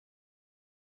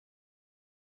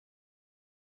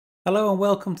Hello and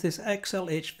welcome to this Excel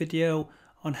itch video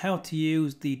on how to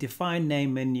use the Define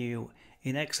Name menu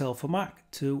in Excel for Mac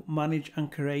to manage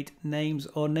and create names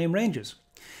or name ranges.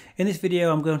 In this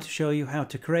video I'm going to show you how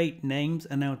to create names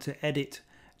and how to edit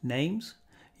names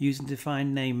using the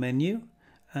Define Name menu.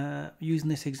 Using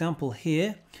this example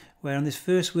here, where on this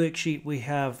first worksheet we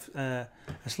have a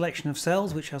selection of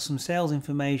cells which has some sales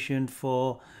information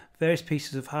for various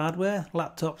pieces of hardware,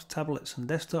 laptops, tablets and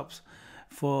desktops,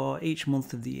 for each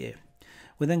month of the year.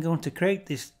 We're then going to create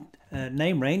this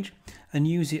name range and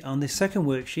use it on this second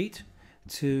worksheet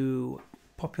to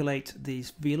populate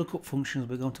these Vlookup functions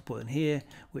we're going to put in here,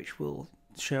 which will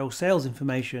show sales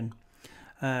information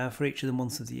for each of the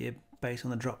months of the year based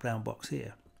on the drop down box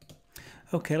here.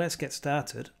 Okay, let's get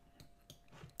started.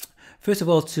 First of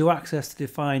all, to access the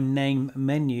Define Name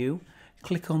menu,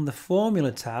 click on the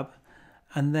Formula tab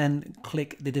and then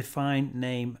click the Define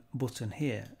Name button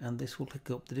here, and this will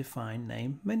pick up the Define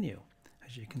Name menu,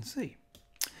 as you can see.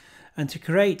 And to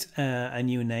create a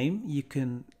new name, you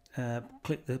can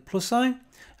click the plus sign,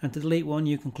 and to delete one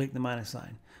you can click the minus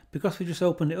sign. Because we just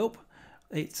opened it up,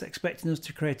 it's expecting us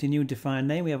to create a new Define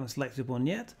Name. We haven't selected one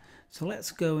yet, so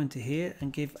let's go into here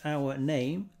and give our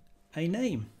name a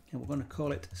name, and we're going to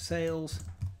call it Sales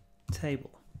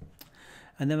Table.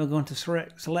 And then we're going to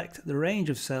select the range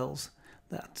of cells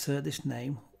that this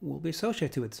name will be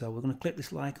associated with. So we're going to click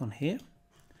this icon here,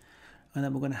 and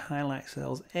then we're going to highlight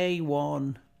cells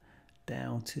A1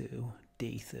 down to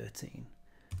D13.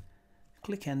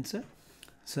 Click enter.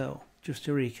 So just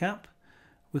to recap,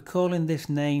 we're calling this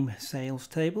name Sales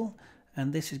Table,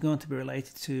 and this is going to be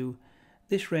related to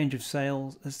this range of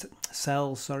cells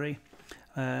on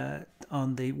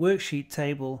the worksheet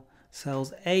table,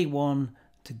 cells A1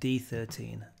 to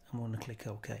D13. I'm going to click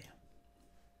OK.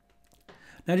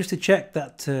 Now, just to check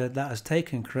that that has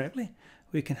taken correctly,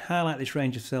 we can highlight this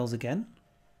range of cells again,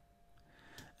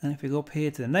 and if we go up here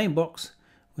to the name box,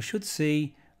 we should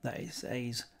see that it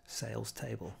says Sales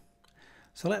Table.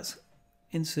 So let's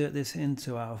insert this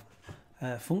into our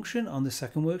function on the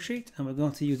second worksheet, and we're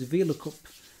going to use the Vlookup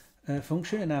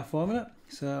function in our formula.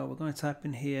 So we're going to type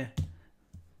in here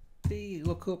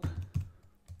Vlookup,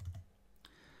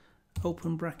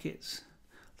 open brackets,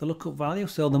 the lookup value.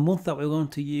 So the month that we're going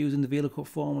to use in the VLOOKUP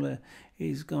formula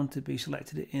is going to be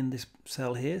selected in this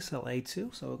cell here, cell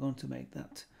A2. So we're going to make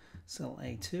that cell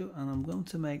A2, and I'm going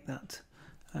to make that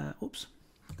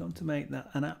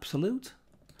an absolute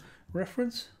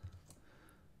reference.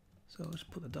 So let's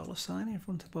put the $ in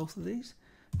front of both of these.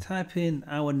 Type in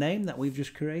our name that we've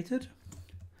just created,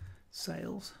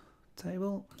 Sales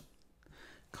Table.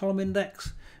 Column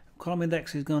index. Column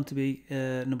index is going to be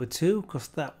number 2, because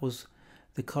that was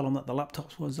the column that the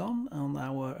laptops was on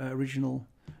our original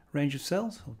range of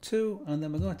cells, so 2, and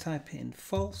then we're going to type in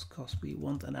false because we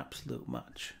want an absolute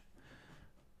match.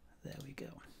 There we go.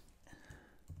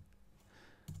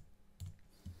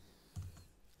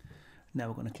 Now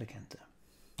we're going to click enter.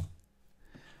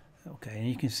 Okay, and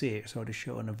you can see it's already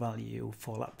showing a value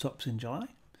for laptops in July,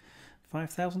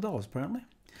 $5,000 apparently.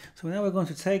 So now we're going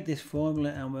to take this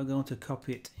formula and we're going to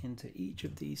copy it into each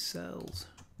of these cells.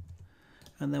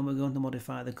 And then we're going to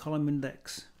modify the column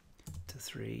index to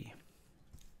 3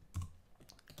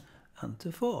 and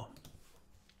to 4.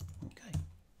 Okay.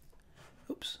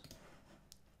 Oops.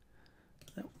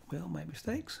 No, we all make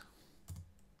mistakes.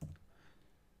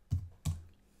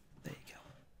 There you go.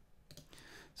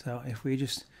 So if we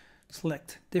just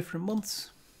select different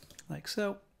months, like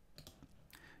so,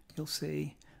 you'll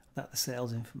see that the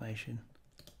sales information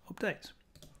updates.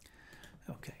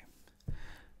 Okay.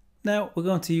 Now we're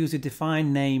going to use the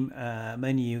Define Name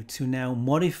menu to now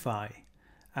modify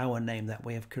our name that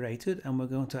we have created, and we're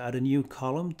going to add a new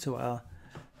column to our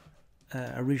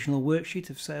original worksheet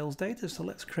of sales data. So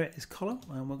let's create this column,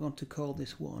 and we're going to call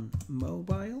this one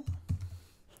Mobile.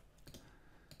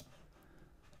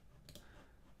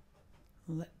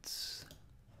 There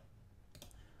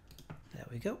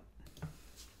we go.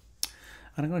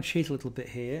 And I'm going to cheat a little bit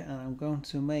here, and I'm going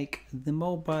to make the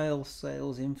mobile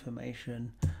sales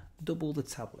information double the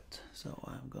tablet. So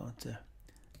I'm going to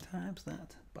times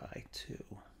that by 2.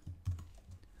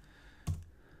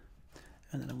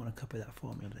 And then I'm going to copy that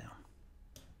formula down.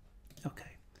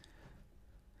 Okay.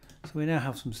 So we now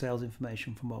have some sales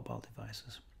information for mobile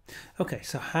devices. Okay,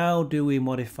 so how do we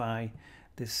modify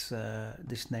this,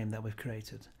 this name that we've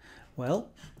created? Well,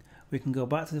 we can go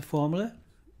back to the Formula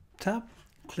tab,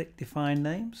 click Define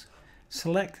Names,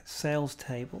 select Sales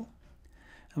Table,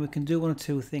 and we can do one of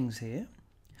two things here.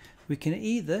 We can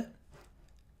either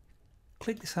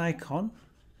click this icon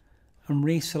and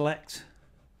reselect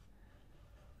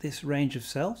this range of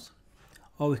cells,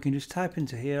 or we can just type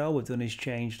into here. All we've done is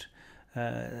changed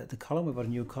the column. We've got a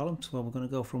new column, so we're going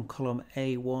to go from column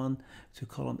A1 to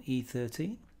column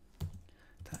E13.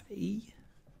 Type E,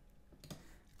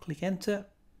 click enter,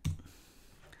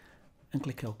 and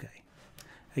click OK.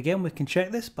 Again, we can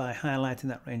check this by highlighting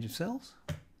that range of cells,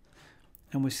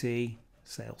 and we see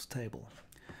sales table.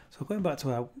 So going back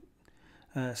to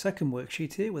our second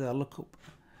worksheet here with our lookup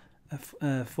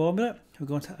formula, we're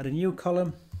going to add a new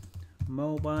column,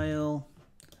 mobile.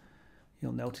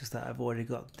 You'll notice that I've already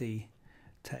got the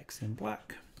text in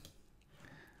black.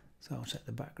 So I'll set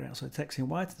the background, so text in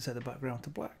white, and set the background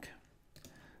to black.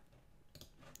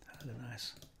 Add a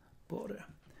nice border.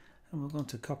 And we're going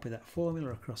to copy that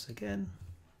formula across again.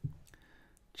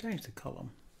 Change the column.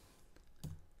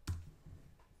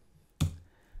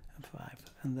 And 5.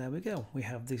 And there we go. We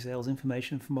have the sales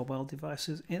information for mobile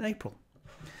devices in April.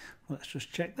 Well, let's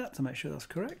just check that to make sure that's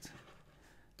correct.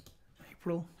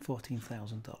 April,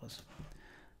 $14,000.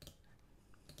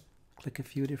 Click a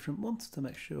few different months to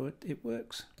make sure it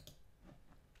works.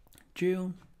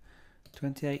 June,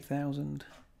 28,000.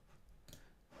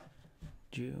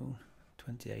 June,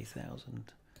 28,000.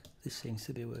 This seems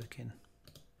to be working.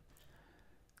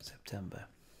 September,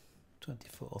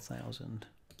 24,000.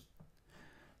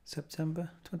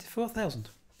 September, 24,000.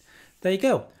 There you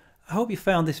go. I hope you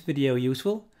found this video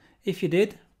useful. If you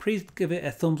did, please give it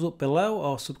a thumbs up below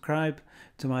or subscribe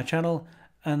to my channel,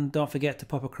 and don't forget to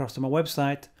pop across to my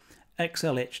website,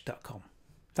 xlh.com.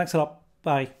 Thanks a lot.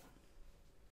 Bye.